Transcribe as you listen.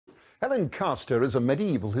Helen Castor is a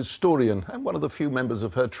medieval historian and one of the few members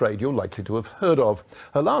of her trade you're likely to have heard of.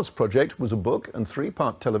 Her last project was a book and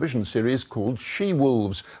three-part television series called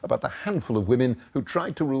She-Wolves, about the handful of women who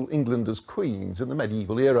tried to rule England as queens in the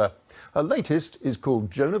medieval era. Her latest is called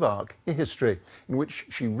Joan of Arc, A History, in which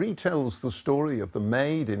she retells the story of the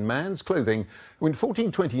maid in man's clothing who in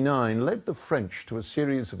 1429 led the French to a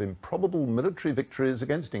series of improbable military victories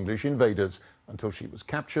against English invaders until she was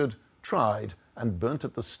captured, tried and burnt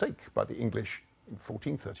at the stake by the English in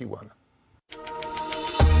 1431.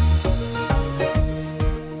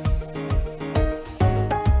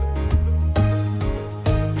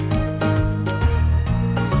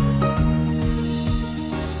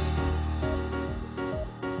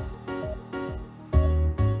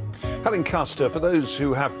 Helen Castor, for those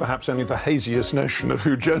who have perhaps only the haziest notion of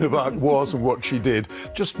who Joan of Arc was and what she did,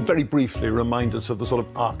 just very briefly remind us of the sort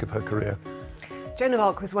of arc of her career. Joan of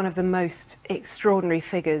Arc was one of the most extraordinary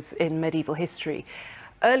figures in medieval history.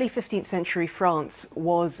 Early 15th century France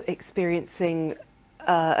was experiencing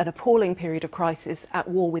an appalling period of crisis, at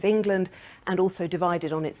war with England and also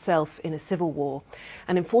divided on itself in a civil war.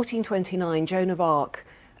 And in 1429, Joan of Arc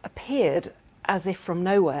appeared as if from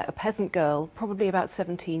nowhere, a peasant girl, probably about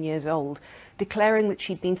 17 years old, declaring that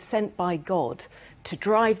she'd been sent by God to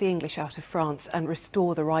drive the English out of France and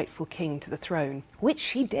restore the rightful king to the throne, which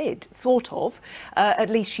she did, sort of. At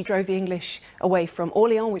least she drove the English away from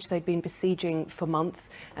Orleans, which they'd been besieging for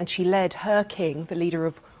months, and she led her king, the leader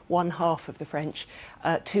of one half of the French,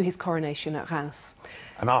 to his coronation at Reims.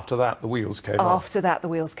 And after that, the wheels came off. After that, the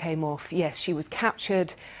wheels came off, yes. She was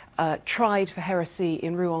captured, tried for heresy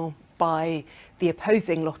in Rouen by the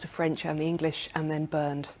opposing lot of French and the English, and then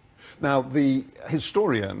burned. Now, the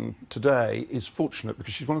historian today is fortunate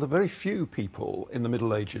because she's one of the very few people in the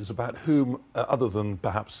Middle Ages about whom, other than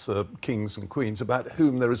perhaps kings and queens, about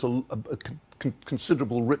whom there is a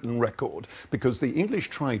considerable written record, because the English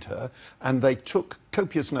tried her and they took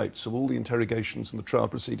copious notes of all the interrogations and the trial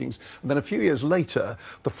proceedings. And then a few years later,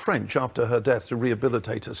 the French, after her death, to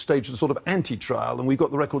rehabilitate her, staged a sort of anti-trial, and we've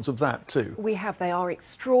got the records of that too. We have. They are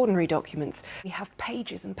extraordinary documents. We have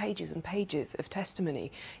pages and pages and pages of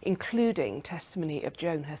testimony, including testimony of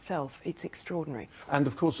Joan herself. It's extraordinary. And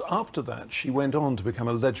of course, after that, she went on to become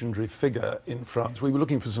a legendary figure in France. We were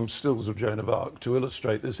looking for some stills of Joan of Arc to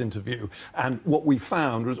illustrate this interview, and what we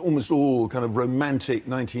found was almost all kind of romantic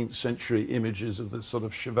 19th century images of this sort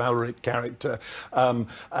of chivalric character. I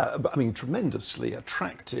mean, tremendously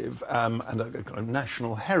attractive and a kind of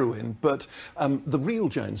national heroine, but the real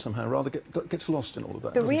Joan somehow rather gets lost in all of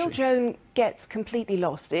that. The real Joan gets completely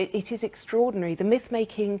lost. It is extraordinary. The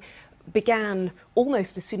myth-making began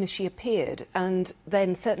almost as soon as she appeared, and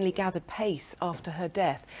then certainly gathered pace after her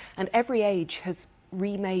death. And every age has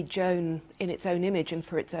remade Joan in its own image and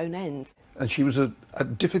for its own ends. And she was a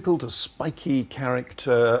difficult, a spiky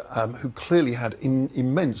character who clearly had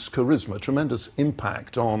immense charisma, tremendous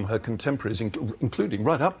impact on her contemporaries, including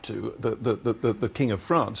right up to the King of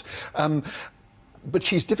France. But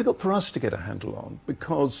she's difficult for us to get a handle on,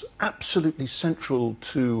 because absolutely central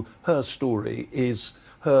to her story is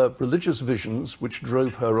her religious visions, which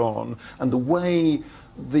drove her on, and the way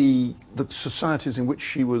the societies in which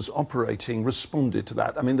she was operating responded to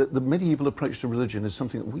that. I mean, the medieval approach to religion is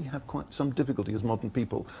something that we have quite some difficulty as modern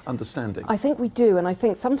people understanding. I think we do, and I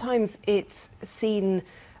think sometimes it's seen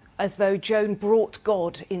as though Joan brought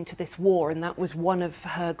God into this war, and that was one of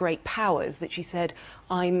her great powers, that she said,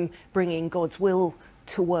 I'm bringing God's will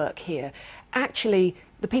to work here. Actually,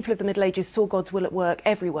 the people of the Middle Ages saw God's will at work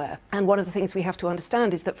everywhere. And one of the things we have to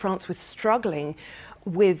understand is that France was struggling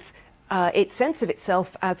with its sense of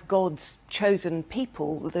itself as God's chosen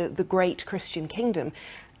people, the great Christian kingdom,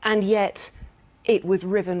 and yet it was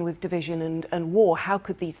riven with division and war. How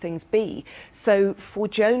could these things be? So for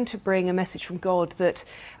Joan to bring a message from God that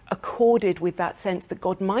accorded with that sense that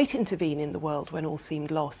God might intervene in the world when all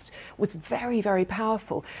seemed lost was very, very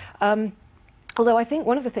powerful. Although I think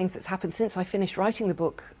one of the things that's happened since I finished writing the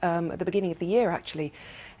book at the beginning of the year, actually,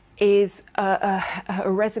 is a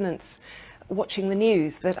resonance watching the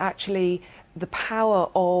news that actually the power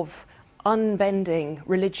of unbending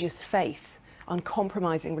religious faith,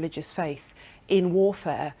 uncompromising religious faith in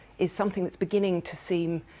warfare is something that's beginning to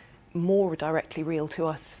seem more directly real to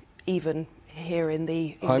us, even here in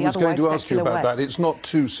the I was going to ask you about West. that. It's not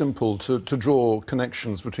too simple to draw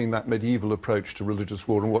connections between that medieval approach to religious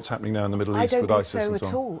war and what's happening now in the Middle East with ISIS and so on. I don't think so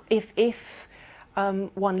at all.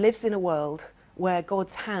 If one lives in a world where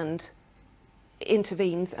God's hand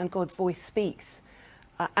intervenes and God's voice speaks,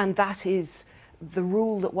 and that is the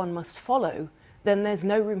rule that one must follow, then there's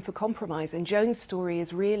no room for compromise. And Joan's story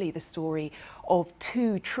is really the story of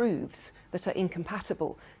two truths that are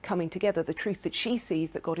incompatible coming together. The truth that she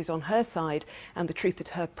sees that God is on her side, and the truth that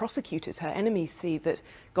her prosecutors, her enemies, see that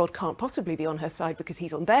God can't possibly be on her side because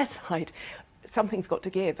he's on their side. Something's got to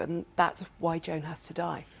give, and that's why Joan has to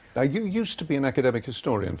die. Now, you used to be an academic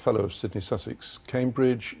historian, fellow of Sydney Sussex,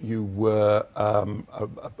 Cambridge. You were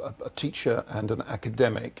a teacher and an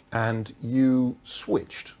academic, and you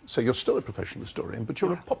switched. So you're still a professional historian, but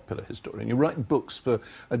you're a popular historian. You write books for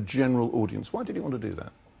a general audience. Why did you want to do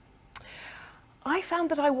that? I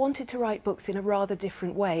found that I wanted to write books in a rather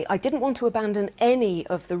different way. I didn't want to abandon any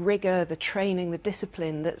of the rigour, the training, the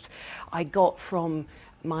discipline that I got from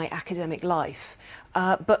my academic life,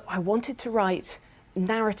 but I wanted to write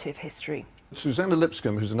narrative history. Susanna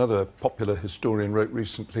Lipscomb, who's another popular historian, wrote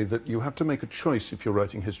recently that you have to make a choice if you're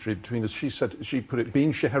writing history between, as she put it,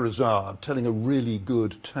 being Scheherazade, telling a really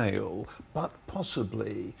good tale, but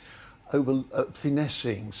possibly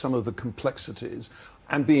finessing some of the complexities,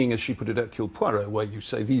 and being, as she put it, Hercule Poirot, where you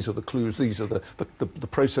say, these are the clues, these are the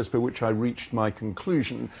process by which I reached my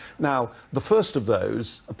conclusion. Now, the first of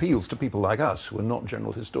those appeals to people like us, who are not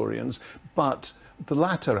general historians, but the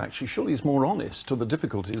latter, actually, surely is more honest to the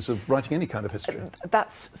difficulties of writing any kind of history.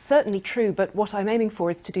 That's certainly true, but what I'm aiming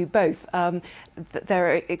for is to do both. There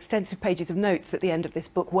are extensive pages of notes at the end of this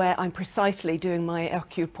book where I'm precisely doing my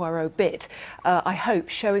Hercule Poirot bit. I hope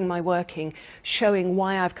showing my working, showing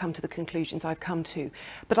why I've come to the conclusions I've come to.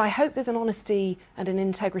 But I hope there's an honesty and an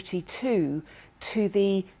integrity too to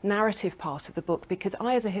the narrative part of the book, because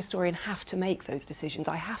I as a historian have to make those decisions.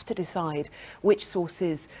 I have to decide which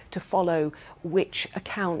sources to follow, which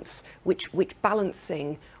accounts, which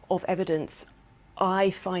balancing of evidence I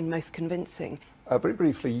find most convincing. Very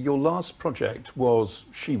briefly, your last project was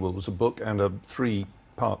She-Wolves, a book and a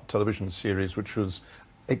 3-part television series which was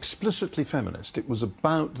explicitly feminist. It was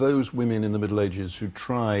about those women in the Middle Ages who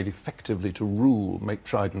tried effectively to rule,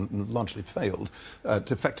 tried and largely failed,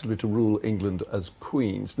 effectively to rule England as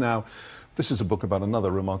queens. Now, this is a book about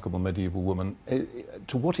another remarkable medieval woman.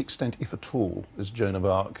 To what extent, if at all, is Joan of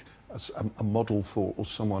Arc a model for, or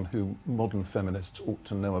someone who modern feminists ought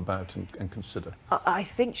to know about and consider? I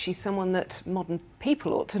think she's someone that modern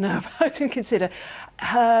people ought to know about and consider.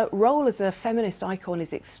 Her role as a feminist icon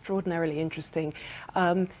is extraordinarily interesting.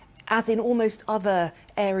 As in almost other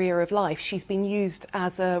area of life, she's been used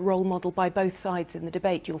as a role model by both sides in the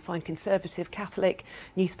debate. You'll find conservative Catholic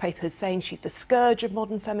newspapers saying she's the scourge of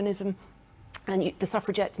modern feminism, and the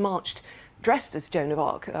suffragettes marched dressed as Joan of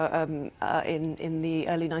Arc in the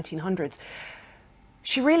early 1900s.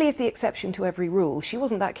 She really is the exception to every rule. She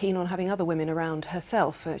wasn't that keen on having other women around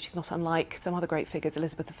herself. She's not unlike some other great figures,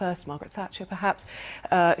 Elizabeth I, Margaret Thatcher perhaps,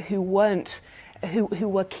 who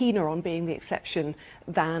were keener on being the exception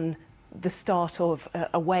than the start of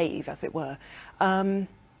a wave, as it were. But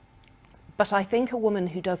I think a woman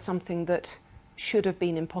who does something that should have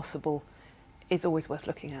been impossible is always worth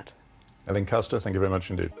looking at. Helen Castor, thank you very much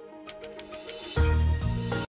indeed.